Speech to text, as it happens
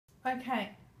Okay,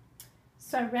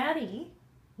 so Rowdy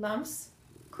loves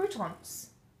croutons.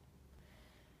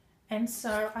 And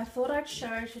so I thought I'd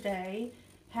show today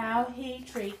how he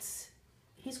treats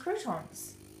his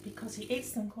croutons, because he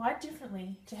eats them quite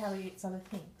differently to how he eats other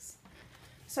things.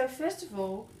 So first of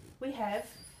all, we have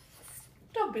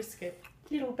dog biscuit,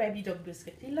 little baby dog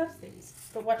biscuit. He loves these,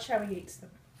 but watch how he eats them.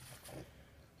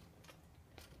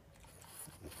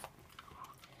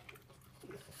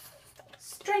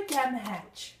 Straight down the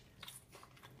hatch.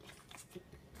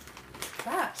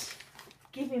 But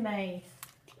give him a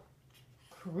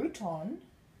crouton.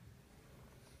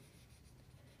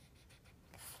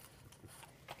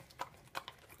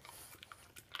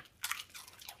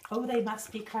 Oh, they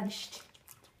must be crunched.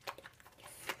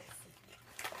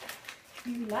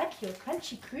 You like your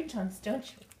crunchy croutons,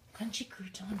 don't you? Crunchy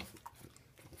crouton.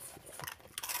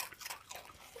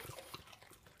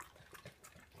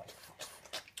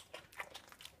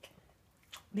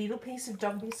 Little piece of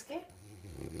dog biscuit.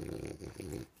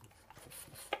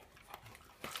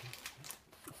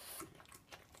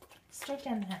 Straight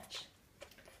down the hatch.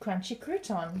 Crunchy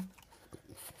crouton.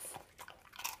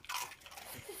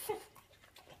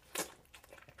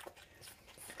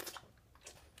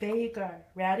 There you go,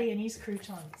 Rowdy and his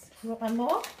croutons. You want one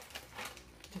more?